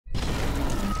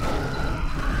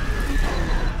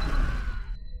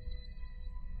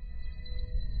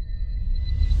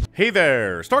Hey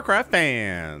there, StarCraft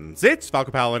fans! It's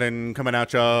Falcon Paladin coming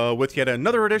at ya with yet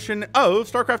another edition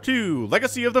of StarCraft 2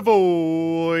 Legacy of the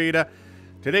Void.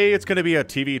 Today it's going to be a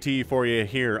TVT for you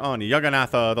here on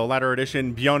Jagannatha, the latter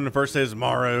edition ByuN versus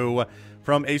Maru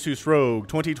from Asus Rogue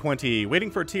 2020.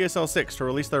 Waiting for TSL 6 to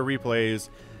release their replays.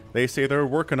 They say they're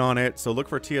working on it, so look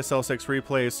for TSL 6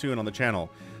 replays soon on the channel.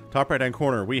 Top right hand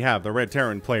corner we have the red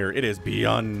Terran player, it is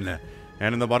ByuN.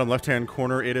 And in the bottom left-hand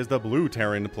corner, it is the blue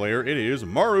Terran player. It is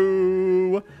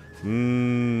Maru.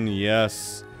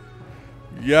 Yes.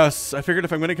 Yes, I figured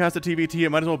if I'm going to cast a TVT, it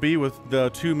might as well be with the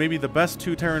two, maybe the best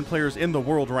two Terran players in the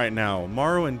world right now.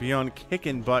 Maru and ByuN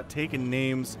kicking butt, taking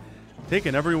names,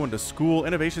 taking everyone to school.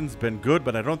 Innovation's been good,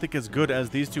 but I don't think as good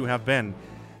as these two have been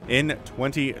in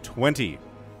 2020.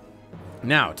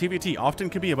 Now, TVT often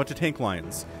can be a bunch of tank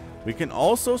lines. We can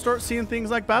also start seeing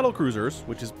things like battle cruisers,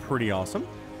 which is pretty awesome.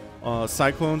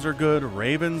 Cyclones are good,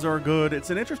 Ravens are good. It's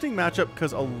an interesting matchup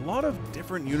because a lot of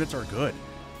different units are good.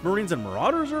 Marines and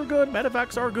Marauders are good,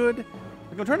 Medevacs are good.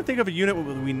 Like, I'm trying to think of a unit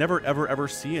we never ever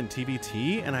see in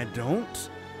TVT, and I don't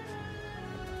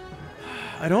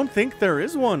think there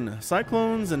is one.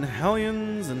 Cyclones and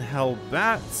Hellions and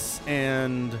Hellbats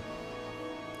and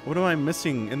what am I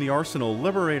missing in the arsenal?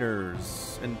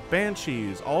 Liberators and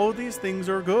Banshees. All of these things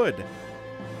are good.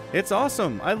 It's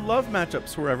awesome. I love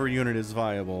matchups where every unit is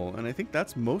viable, and I think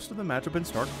that's most of the matchup in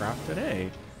StarCraft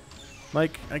today.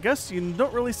 Like, I guess you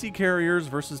don't really see carriers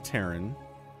versus Terran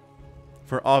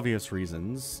for obvious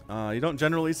reasons. You don't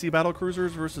generally see battle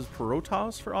cruisers versus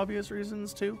Protoss for obvious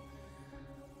reasons, too.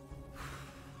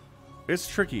 It's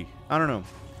tricky. I don't know.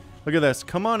 Look at this.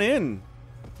 Come on in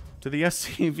to the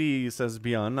SCV, says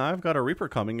ByuN. I've got a Reaper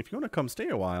coming. If you want to come stay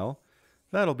a while,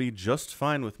 that'll be just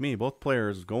fine with me. Both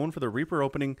players going for the Reaper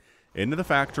opening into the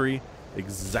factory.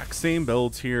 Exact same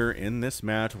builds here in this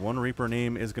match. One Reaper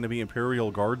name is going to be Imperial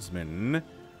Guardsman.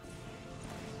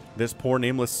 This poor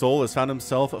nameless soul has found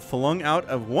himself flung out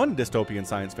of one dystopian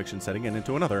science fiction setting and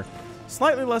into another,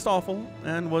 slightly less awful,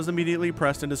 and was immediately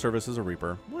pressed into service as a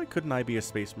Reaper. Why couldn't I be a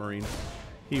Space Marine?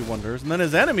 He wonders. And then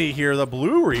his enemy here, the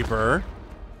Blue Reaper,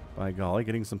 by golly,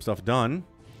 getting some stuff done.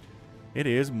 It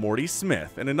is Morty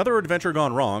Smith. In another adventure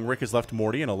gone wrong, Rick has left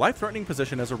Morty in a life-threatening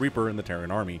position as a Reaper in the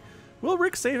Terran army. Will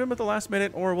Rick save him at the last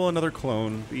minute, or will another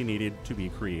clone be needed to be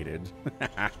created?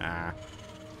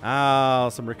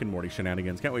 Some Rick and Morty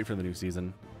shenanigans. Can't wait for the new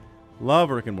season. Love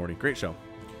Rick and Morty. Great show.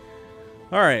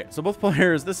 Alright, so both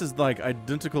players, this is like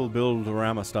identical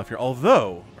build-orama stuff here.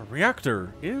 Although, a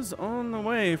reactor is on the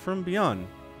way from ByuN,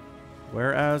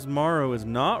 whereas Maru is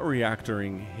not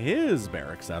reactoring his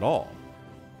barracks at all.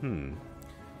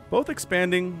 Both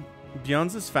expanding.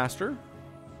 ByuN's is faster.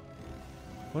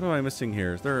 What am I missing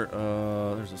here? Is there,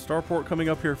 there's a starport coming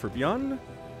up here for ByuN.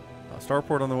 A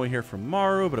starport on the way here from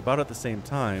Maru, but about at the same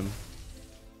time.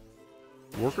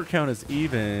 Worker count is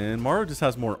even. Maru just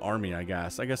has more army, I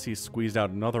guess. I guess he's squeezed out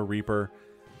another Reaper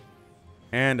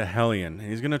and a Hellion.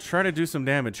 He's going to try to do some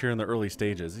damage here in the early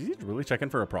stages. Is he really checking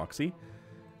for a proxy?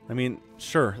 I mean,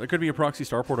 sure, there could be a proxy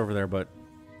starport over there, but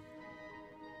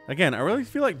again, I really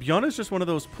feel like ByuN is just one of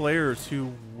those players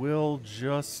who will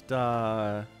just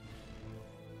do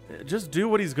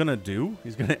what he's going to do.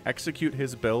 He's going to execute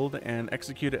his build and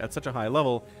execute it at such a high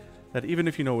level that even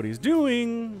if you know what he's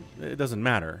doing, it doesn't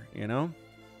matter, you know?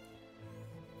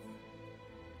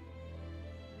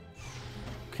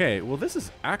 Okay, well this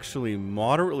is actually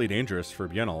moderately dangerous for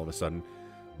ByuN all of a sudden.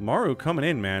 Maru coming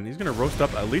in, man. He's going to roast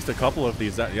up at least a couple of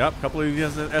these. Yep, a couple of these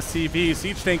SCV.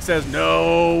 Siege Tank says,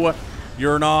 no!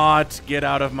 You're not. Get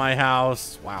out of my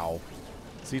house. Wow.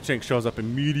 Siege Tank shows up,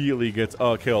 immediately gets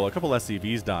a kill. A couple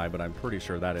SCVs die, but I'm pretty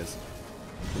sure that is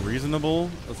reasonable.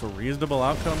 That's a reasonable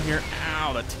outcome here.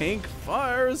 Ow, the tank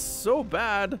fires so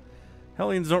bad.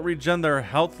 Hellions don't regen their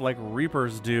health like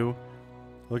Reapers do.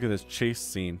 Look at this chase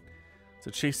scene. It's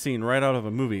a chase scene right out of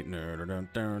a movie. That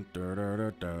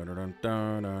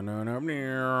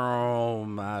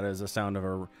is the sound of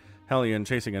a Hellion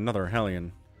chasing another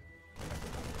Hellion.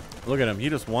 Look at him. He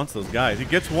just wants those guys. He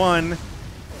gets one.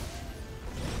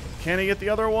 Can he get the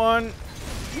other one?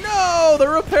 No! The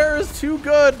repair is too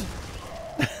good!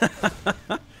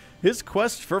 His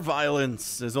quest for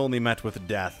violence is only met with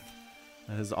death.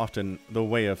 That is often the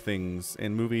way of things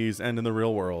in movies and in the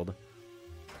real world.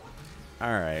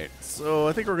 Alright, so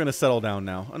I think we're going to settle down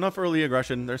now. Enough early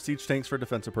aggression. They're siege tanks for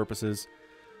defensive purposes.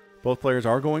 Both players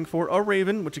are going for a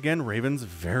Raven, which again, Raven's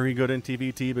very good in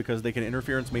TVT because they can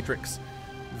interference matrix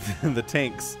the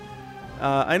tanks.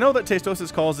 I know that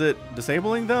Tastosis calls it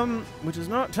disabling them, which is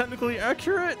not technically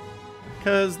accurate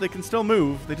because they can still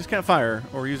move. They just can't fire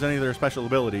or use any of their special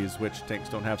abilities, which tanks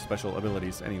don't have special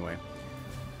abilities anyway.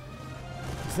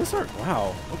 Is this our...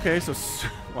 Wow. Okay, so...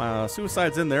 Wow,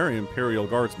 Suicide's in there. Imperial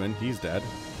Guardsman. He's dead.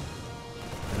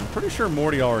 And I'm pretty sure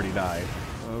Morty already died.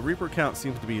 Reaper count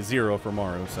seems to be 0 for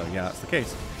Maru, so yeah, that's the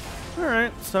case.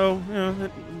 Alright, so, you know,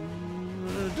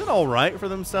 it did alright for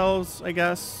themselves, I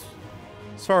guess.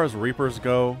 As far as Reapers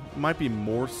go, it might be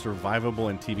more survivable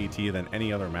in TVT than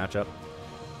any other matchup.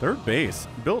 Third base,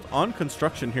 built on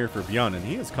construction here for ByuN, and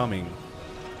he is coming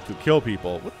to kill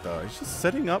people. What the? He's just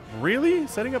setting up... Really?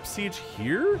 Setting up siege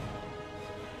here?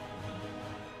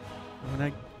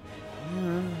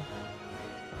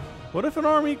 What if an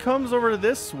army comes over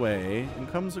this way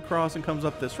and comes across and comes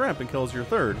up this ramp and kills your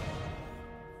third?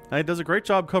 Now, it does a great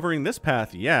job covering this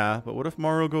path, yeah, but what if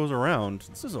Maru goes around?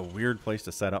 This is a weird place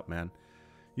to set up, man.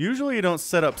 Usually you don't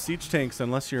set up siege tanks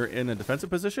unless you're in a defensive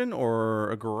position or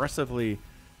aggressively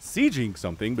sieging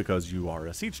something because you are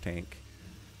a siege tank.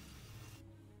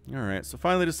 Alright, so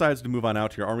finally decides to move on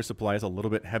out here. Army supply is a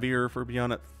little bit heavier for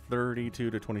ByuN at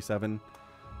 32 to 27.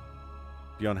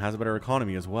 ByuN has a better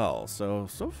economy as well. So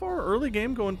far, early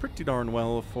game going pretty darn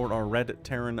well for our Red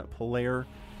Terran player,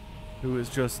 who is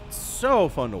just so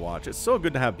fun to watch. It's so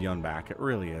good to have ByuN back. It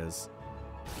really is.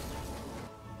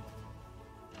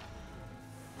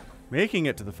 Making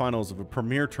it to the finals of a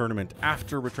premier tournament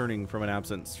after returning from an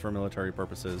absence for military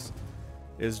purposes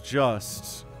is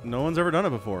just... No one's ever done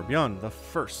it before. ByuN, the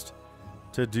first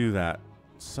to do that.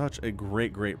 Such a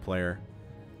great, great player.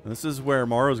 And this is where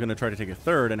Maru's going to try to take a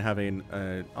third and have an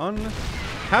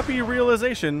unhappy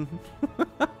realization,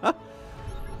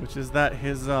 which is that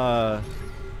his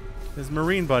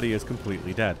Marine buddy is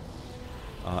completely dead.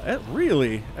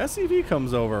 Really? SCV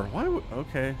comes over. Why would...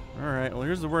 Okay. Alright. Well,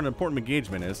 here's where an important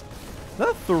engagement is. Is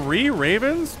that 3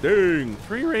 Ravens? Dang.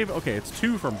 3 Ravens. Okay, it's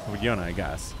 2 from ByuN, I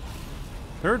guess.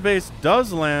 Third base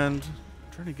does land.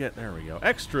 I'm trying to get... There we go.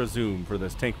 Extra zoom for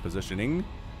this tank positioning.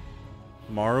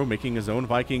 Maru making his own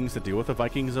Vikings to deal with the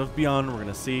Vikings of ByuN. We're going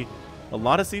to see a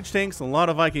lot of siege tanks, a lot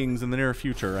of Vikings in the near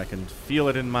future. I can feel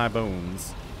it in my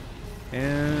bones.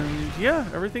 And yeah,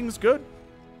 everything's good.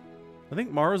 I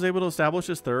think Maru's able to establish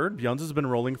his third. ByuN's has been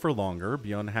rolling for longer.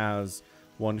 ByuN has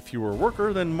 1 fewer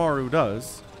worker than Maru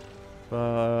does,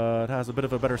 but has a bit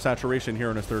of a better saturation here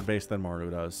on his third base than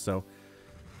Maru does. So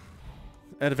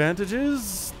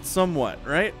advantages, somewhat,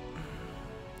 right?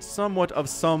 Somewhat of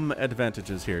some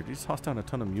advantages here. Did he toss down a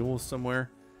ton of mules somewhere?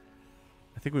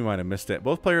 I think we might have missed it.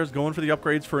 Both players going for the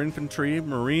upgrades for infantry.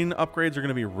 Marine upgrades are going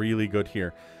to be really good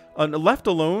here. Left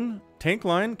alone, tank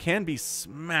line can be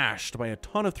smashed by a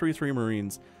ton of 3-3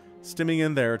 Marines stimming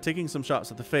in there, taking some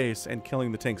shots at the face, and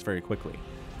killing the tanks very quickly.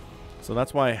 So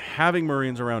that's why having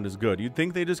Marines around is good. You'd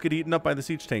think they just get eaten up by the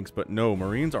siege tanks, but no,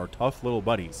 Marines are tough little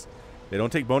buddies. They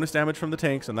don't take bonus damage from the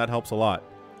tanks, and that helps a lot.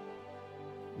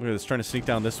 Look at this, trying to sneak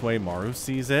down this way. Maru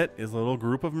sees it. His little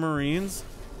group of Marines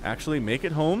actually make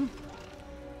it home.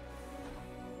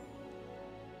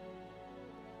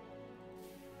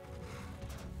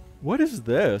 What is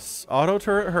this? Auto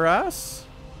turret harass?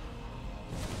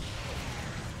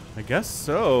 I guess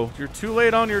so. You're too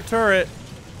late on your turret.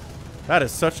 That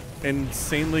is such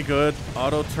insanely good.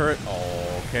 Auto turret.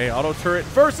 Oh, okay. Auto turret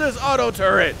versus auto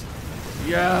turret.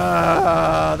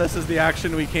 Yeah, this is the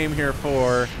action we came here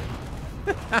for.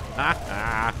 It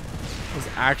was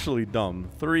actually dumb.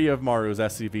 3 of Maru's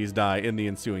SCVs die in the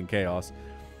ensuing chaos.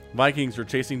 Vikings are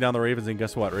chasing down the Ravens, and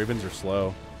guess what? Ravens are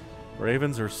slow.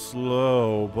 Ravens are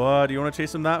slow, but do you want to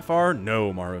chase them that far?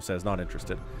 No, Maru says, not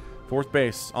interested. 4th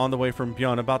base on the way from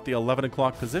ByuN, about the 11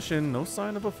 o'clock position. No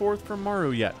sign of a 4th from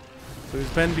Maru yet. So he's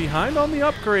been behind on the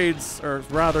upgrades, or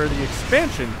rather the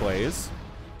expansion plays.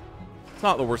 It's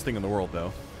not the worst thing in the world,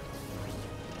 though.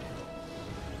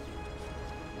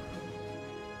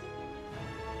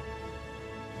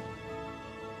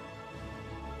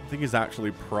 I think he's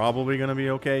actually probably going to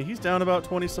be okay. He's down about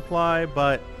 20 supply,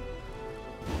 but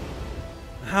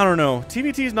I don't know.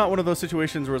 TVT is not one of those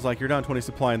situations where it's like you're down 20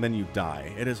 supply and then you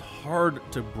die. It is hard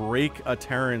to break a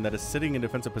Terran that is sitting in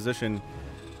defensive position,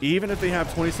 even if they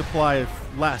have 20 supply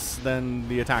less than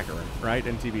the attacker, right,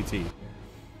 in TVT.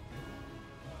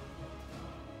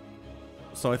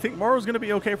 So I think Maru's going to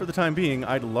be okay for the time being.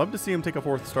 I'd love to see him take a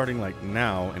 4th starting like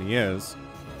now, and he is.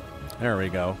 There we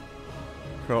go.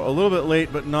 So a little bit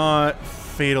late, but not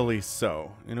fatally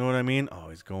so. You know what I mean? Oh,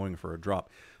 he's going for a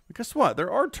drop. But guess what? There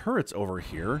are turrets over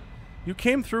here. You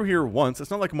came through here once.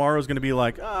 It's not like Maru's going to be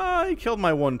like, ah, he killed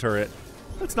my 1 turret.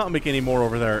 Let's not make any more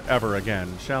over there ever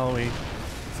again, shall we?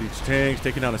 Siege tanks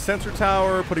taking down a sensor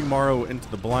tower, putting Maru into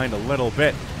the blind a little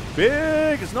bit.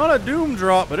 Big! It's not a doom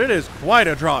drop, but it is quite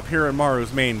a drop here in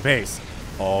Maru's main base.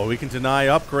 Oh, he can deny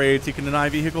upgrades. He can deny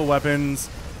vehicle weapons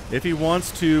if he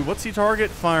wants to. What's he target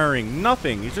firing?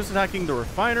 Nothing. He's just attacking the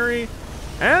refinery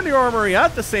and the armory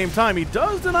at the same time. He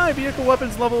does deny vehicle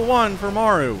weapons level 1 for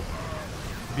Maru.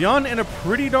 ByuN in a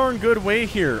pretty darn good way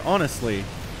here, honestly.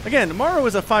 Again, Maru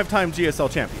is a 5-time GSL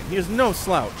champion. He is no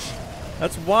slouch.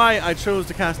 That's why I chose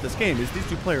to cast this game, is these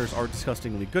two players are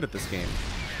disgustingly good at this game.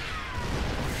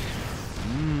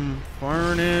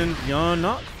 Firing in. ByuN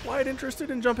not quite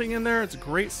interested in jumping in there. It's a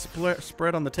great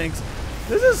spread on the tanks.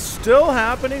 This is still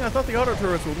happening. I thought the auto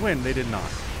turrets would win. They did not.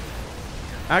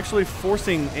 Actually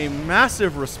forcing a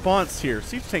massive response here.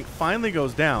 Siege tank finally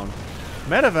goes down.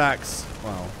 Medevacs,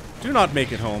 well, do not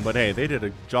make it home, but hey, they did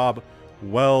a job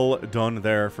well done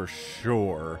there for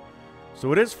sure.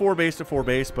 So it is 4 base to 4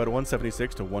 base, but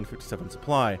 176 to 157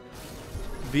 supply.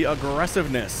 The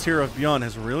aggressiveness here of ByuN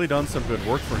has really done some good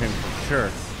work for him for sure.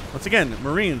 Once again,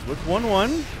 Marines with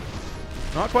 1-1.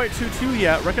 Not quite 2-2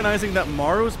 yet, recognizing that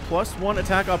Maru's +1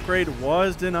 attack upgrade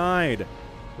was denied.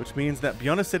 Which means that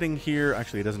ByuN is sitting here.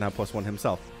 Actually, he doesn't have +1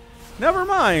 himself. Never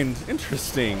mind.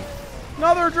 Interesting.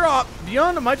 Another drop.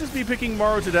 ByuN might just be picking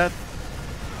Maru to death.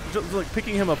 Just like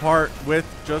picking him apart with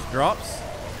just drops.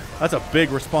 That's a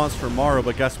big response for Maru,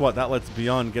 but guess what? That lets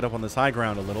ByuN get up on this high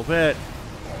ground a little bit.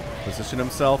 Position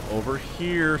himself over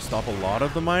here. Stop a lot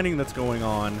of the mining that's going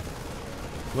on.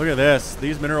 Look at this.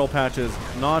 These mineral patches,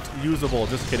 not usable.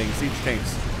 Just kidding. Siege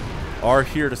tanks are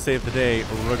here to save the day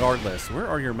regardless. Where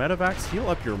are your medevacs? Heal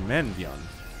up your men, ByuN.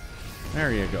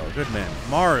 There you go. Good men.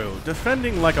 Maru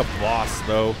defending like a boss,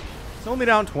 though. He's only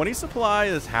down 20 supply.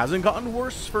 This hasn't gotten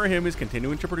worse for him. He's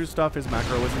continuing to produce stuff. His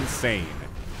macro is insane.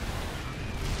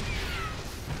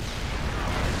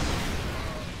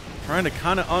 Trying to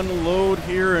kind of unload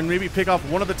here and maybe pick off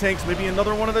one of the tanks, maybe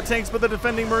another one of the tanks, but the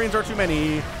defending Marines are too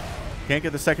many. Can't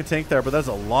get the second tank there, but that's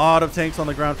a lot of tanks on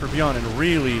the ground for ByuN, and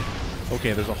really,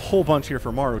 okay, there's a whole bunch here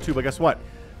for Maru too, but guess what?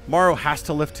 Maru has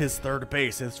to lift his 3rd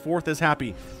base. His 4th is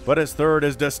happy, but his 3rd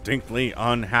is distinctly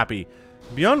unhappy.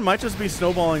 ByuN might just be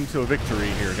snowballing to a victory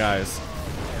here, guys.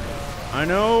 I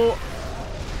know,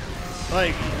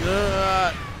 like,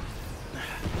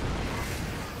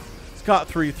 it's got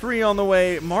 3-3 on the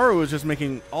way. Maru is just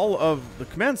making all of the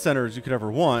command centers you could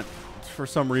ever want. For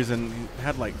some reason,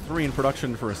 had like 3 in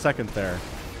production for a second there.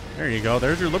 There you go.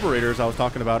 There's your Liberators I was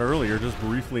talking about earlier, just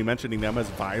briefly mentioning them as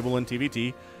viable in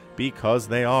TVT because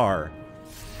they are.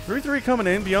 3-3 coming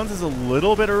in. ByuN's is a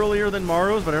little bit earlier than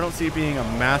Maru's, but I don't see it being a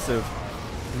massive,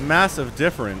 massive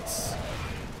difference.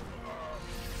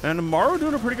 And Maru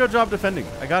doing a pretty good job defending,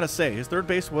 I gotta say. His 3rd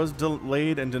base was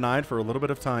delayed and denied for a little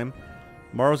bit of time.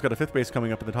 Maru's got a 5th base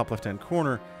coming up in the top left-hand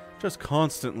corner, just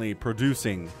constantly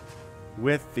producing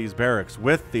with these barracks,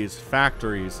 with these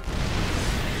factories.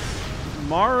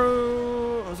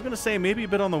 Maru, I was going to say maybe a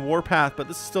bit on the warpath, but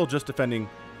this is still just defending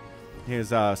his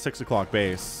 6 o'clock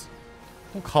base.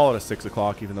 We'll call it a 6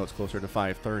 o'clock, even though it's closer to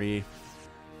 5:30.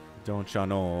 Don't ya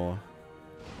know?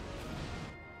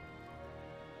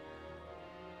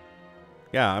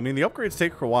 Yeah, I mean, the upgrades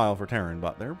take a while for Terran,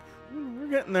 but we're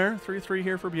getting there. 3-3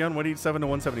 here for ByuN, 187 to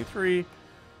 173.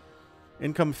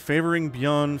 Income favoring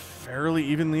ByuN fairly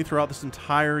evenly throughout this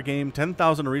entire game.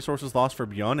 10,000 resources lost for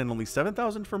ByuN and only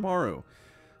 7,000 for Maru.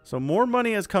 So more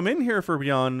money has come in here for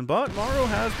ByuN, but Maru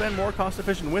has been more cost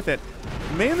efficient with it.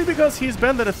 Mainly because he's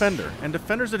been the defender, and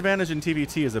defender's advantage in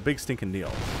TVT is a big stinking deal.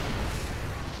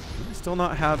 Do we still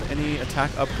not have any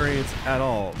attack upgrades at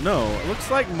all? No, it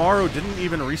looks like Maru didn't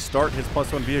even restart his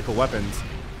 +1 vehicle weapons,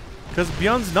 because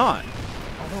ByuN's not.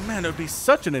 Oh man, it would be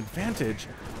such an advantage.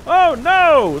 Oh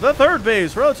no! The 3rd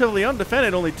base, relatively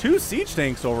undefended, only 2 siege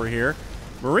tanks over here.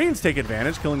 Marines take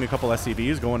advantage, killing a couple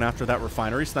SCVs, going after that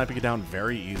refinery, sniping it down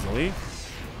very easily.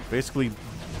 Basically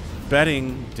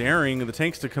daring the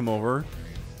tanks to come over.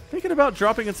 Thinking about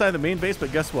dropping inside the main base,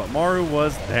 but guess what? Maru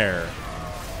was there.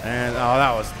 And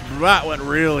oh, that went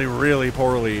really, really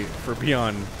poorly for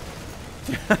ByuN.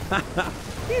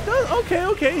 He does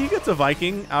okay, he gets a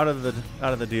Viking out of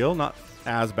the deal. Not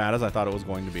as bad as I thought it was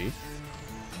going to be.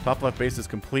 Top left base is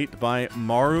complete by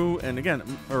Maru, and again,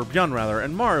 or ByuN rather,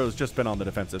 and Maru's just been on the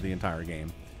defensive the entire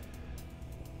game.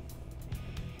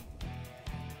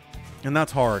 And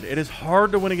that's hard. It is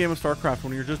hard to win a game of StarCraft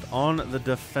when you're just on the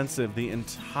defensive the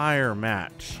entire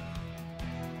match.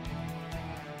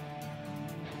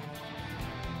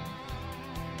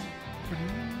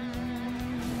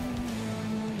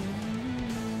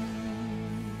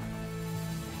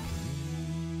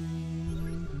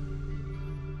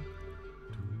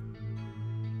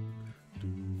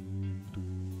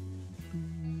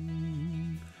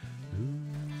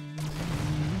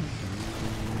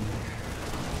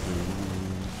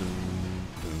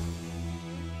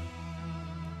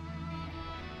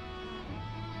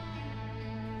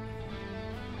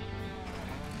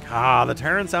 The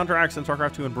Terran soundtracks in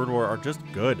StarCraft 2 and Brood War are just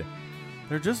good.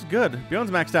 They're just good. ByuN's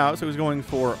maxed out, so he's going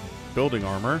for building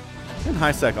armor and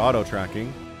high-sec auto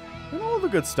tracking and all the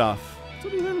good stuff. That's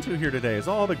what he's into here today, is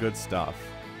all the good stuff.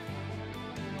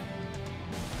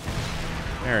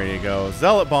 There you go.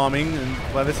 Zealot bombing,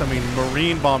 and by this I mean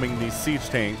marine bombing these siege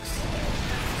tanks.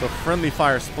 So friendly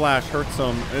fire splash hurts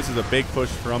them. This is a big push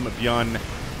from ByuN.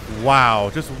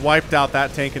 Wow, just wiped out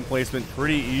that tank emplacement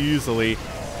pretty easily.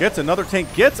 Gets another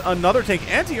tank,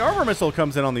 Anti-armor missile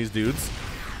comes in on these dudes.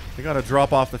 They gotta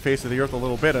drop off the face of the earth a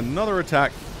little bit. Another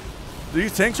attack.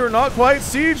 These tanks are not quite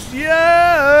sieged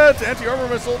yet. Anti-armor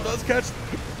missile does catch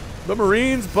the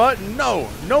Marines, but no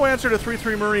answer to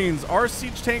 3-3 Marines. Our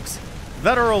siege tanks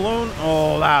that are alone.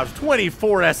 Oh, that's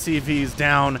 24 SCVs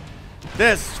down.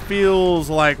 This feels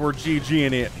like we're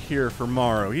GGing it here for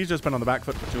Maru. He's just been on the back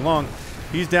foot for too long.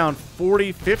 He's down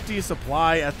 40-50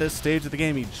 supply at this stage of the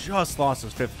game. He just lost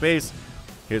his 5th base.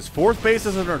 His 4th base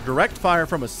is under direct fire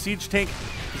from a siege tank.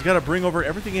 He's got to bring over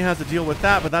everything he has to deal with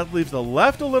that, but that leaves the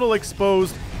left a little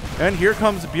exposed. And here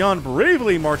comes ByuN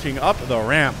bravely marching up the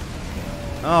ramp.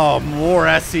 Oh, more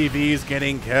SCVs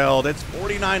getting killed. It's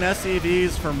 49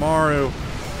 SCVs for Maru.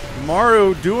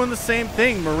 Maru doing the same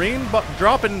thing. Marine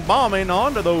dropping bombing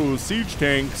onto those siege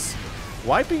tanks.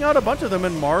 Wiping out a bunch of them,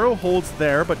 and Maru holds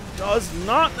there, but does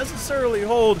not necessarily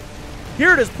hold.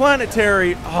 Here it is,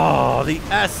 planetary. Oh, the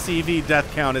SCV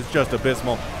death count is just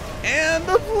abysmal. And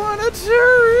the planetary,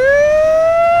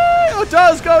 oh,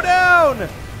 does go down.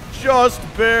 Just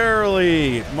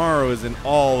barely. Maru is in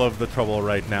all of the trouble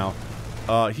right now.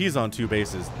 He's on 2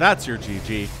 bases. That's your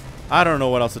GG. I don't know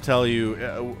what else to tell you.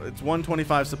 It's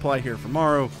 125 supply here for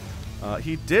Maru.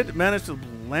 He did manage to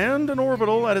land an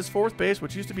orbital at his 4th base,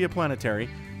 which used to be a planetary.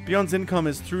 ByuN's income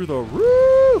is through the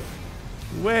roof.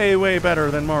 Way, way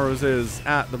better than Maru's is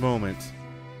at the moment.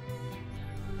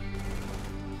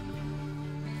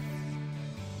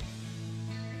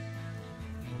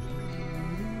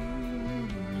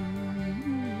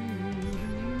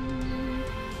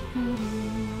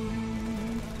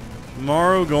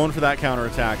 Maru going for that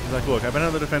counterattack. He's like, look, I've been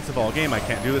on the defensive all game. I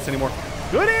can't do this anymore.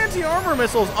 Good anti-armor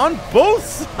missiles on both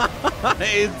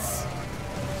sides.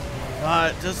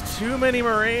 Just too many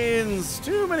Marines.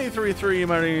 Too many 3-3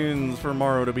 Marines for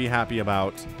Maru to be happy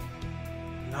about.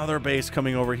 Another base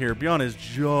coming over here. ByuN is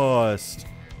just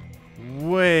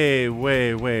way,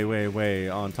 way, way, way, way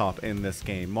on top in this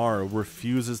game. Maru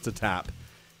refuses to tap.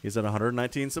 He's at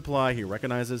 119 supply. He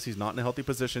recognizes he's not in a healthy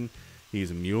position.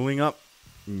 He's muling up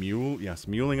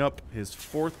his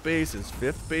 4th base, his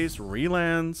 5th base,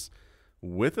 relands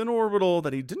with an orbital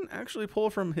that he didn't actually pull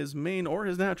from his main or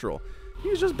his natural.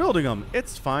 He's just building them.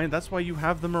 It's fine. That's why you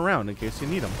have them around, in case you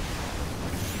need them.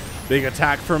 Big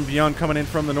attack from ByuN coming in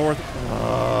from the north.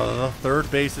 The 3rd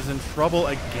base is in trouble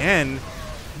again.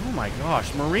 Oh my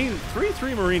gosh.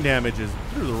 3-3 Marine damage is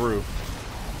through the roof.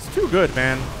 It's too good,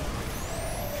 man.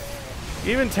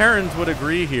 Even Terrans would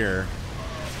agree here.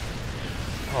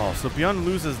 Oh, so ByuN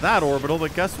loses that orbital,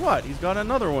 but guess what? He's got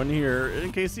another one here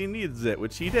in case he needs it,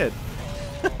 which he did.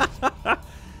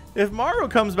 If Maru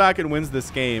comes back and wins this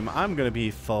game, I'm going to be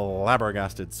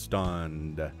flabbergasted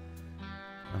stunned.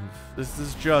 This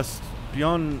is just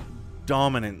ByuN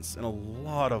dominance in a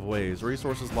lot of ways.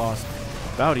 Resources lost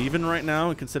about even right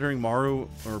now, and considering Maru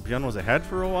or ByuN was ahead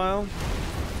for a while,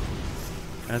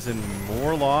 as in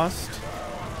more lost,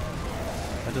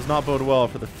 that does not bode well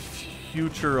for the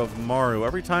future of Maru.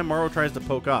 Every time Maru tries to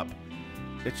poke up,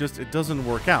 it doesn't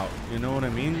work out. You know what I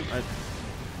mean?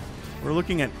 We're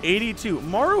looking at 82.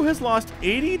 Maru has lost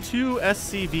 82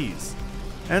 SCVs,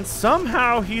 and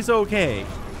somehow he's okay.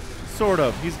 Sort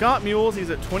of. He's got mules.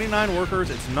 He's at 29 workers.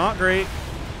 It's not great.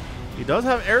 He does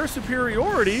have air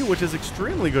superiority, which is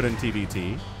extremely good in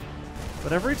TBT.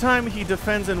 But every time he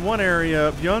defends in one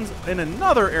area, ByuN's in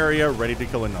another area ready to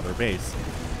kill another base.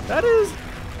 That is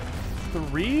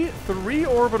three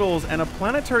orbitals and a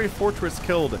planetary fortress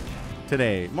killed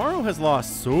today. Maru has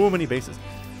lost so many bases.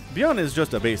 ByuN is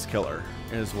just a base killer,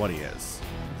 is what he is.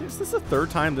 Is this the 3rd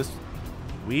time this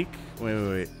week?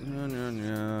 Wait.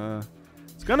 No.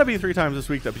 It's gonna be 3 times this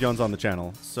week that ByuN's on the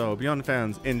channel. So ByuN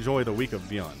fans, enjoy the week of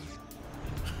ByuN.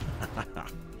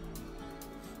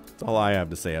 That's all I have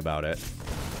to say about it.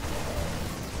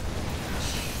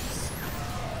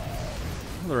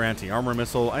 Another anti-armor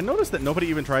missile. I noticed that nobody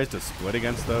even tries to split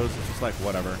against those. It's just like,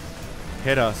 whatever.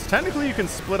 Hit us. Technically, you can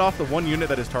split off the one unit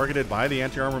that is targeted by the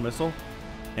anti-armor missile,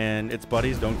 and its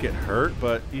buddies don't get hurt,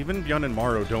 but even ByuN and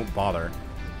Maru don't bother.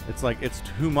 It's like, it's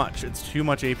too much. It's too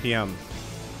much APM.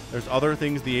 There's other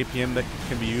things the APM that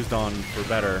can be used on for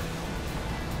better.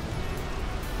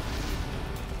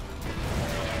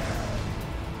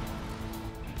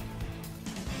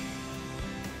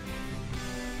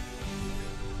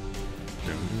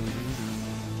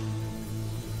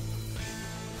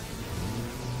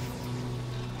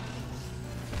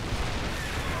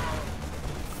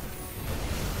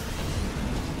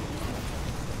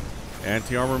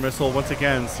 Anti-armor missile once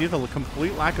again. See the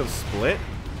complete lack of split?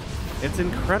 It's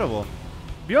incredible.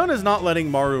 ByuN is not letting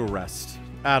Maru rest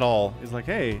at all. He's like,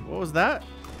 hey, what was that?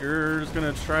 You're just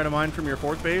going to try to mine from your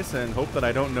fourth base and hope that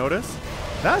I don't notice?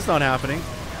 That's not happening.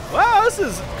 Wow, this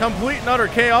is complete and utter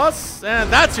chaos.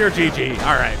 And that's your GG.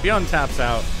 All right, ByuN taps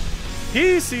out.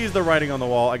 He sees the writing on the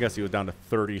wall. I guess he was down to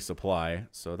 30 supply.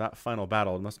 So that final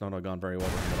battle must not have gone very well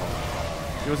for him at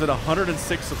all. He was at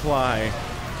 106 supply.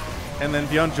 And then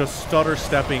ByuN just stutter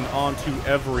stepping onto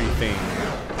everything.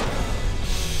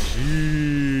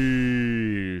 Sheesh.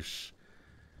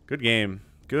 Good game.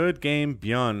 Good game,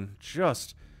 ByuN.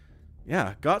 Just,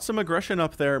 yeah, got some aggression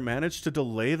up there. Managed to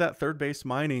delay that third base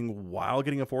mining while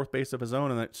getting a fourth base of his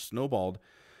own, and that snowballed.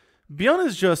 ByuN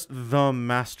is just the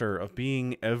master of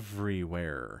being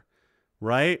everywhere,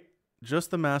 right? Just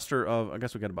the master of, I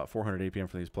guess we got about 400 APM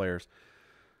for these players.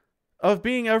 Of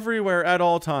being everywhere at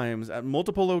all times, at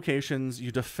multiple locations. You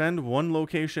defend one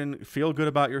location, feel good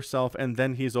about yourself, and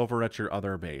then he's over at your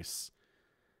other base.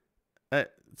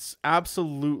 It's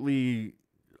absolutely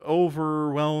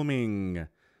overwhelming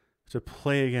to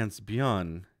play against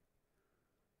ByuN.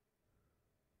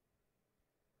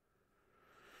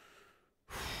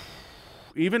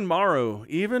 Even Maru,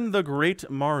 even the great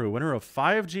Maru, winner of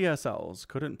 5 GSLs,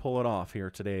 couldn't pull it off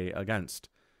here today against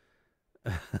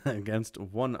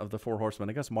one of the 4 horsemen.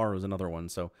 I guess Maru is another one.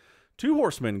 So 2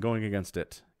 horsemen going against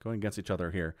each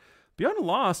other here. ByuN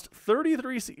lost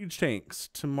 33 siege tanks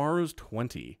to Maru's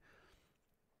 20.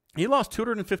 He lost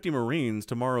 250 Marines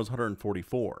to Maru's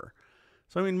 144.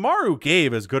 So, I mean, Maru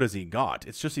gave as good as he got.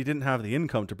 It's just he didn't have the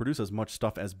income to produce as much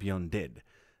stuff as ByuN did.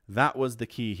 That was the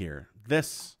key here.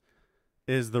 This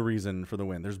is the reason for the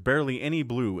win. There's barely any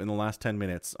blue in the last 10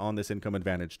 minutes on this income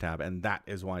advantage tab, and that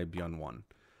is why ByuN won.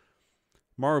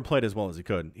 Maru played as well as he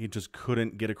could. He just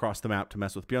couldn't get across the map to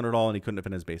mess with ByuN at all, and he couldn't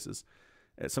defend his bases.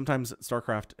 Sometimes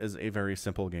StarCraft is a very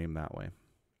simple game that way.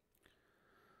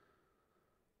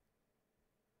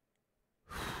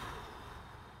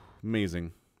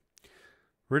 Amazing.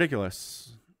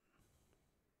 Ridiculous.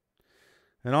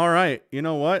 And all right, you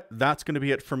know what? That's going to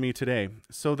be it for me today.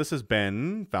 So this has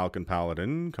been Falcon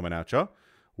Paladin coming at you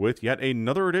with yet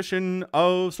another edition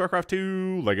of StarCraft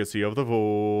 2 Legacy of the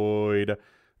Void.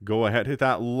 Go ahead, hit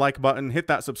that like button, hit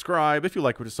that subscribe if you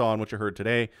like what you saw and what you heard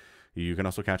today. You can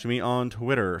also catch me on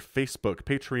Twitter, Facebook,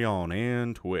 Patreon,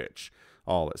 and Twitch,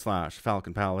 all at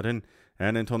 /Falcon Paladin.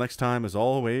 And until next time, as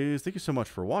always, thank you so much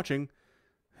for watching,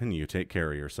 and you take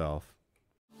care of yourself.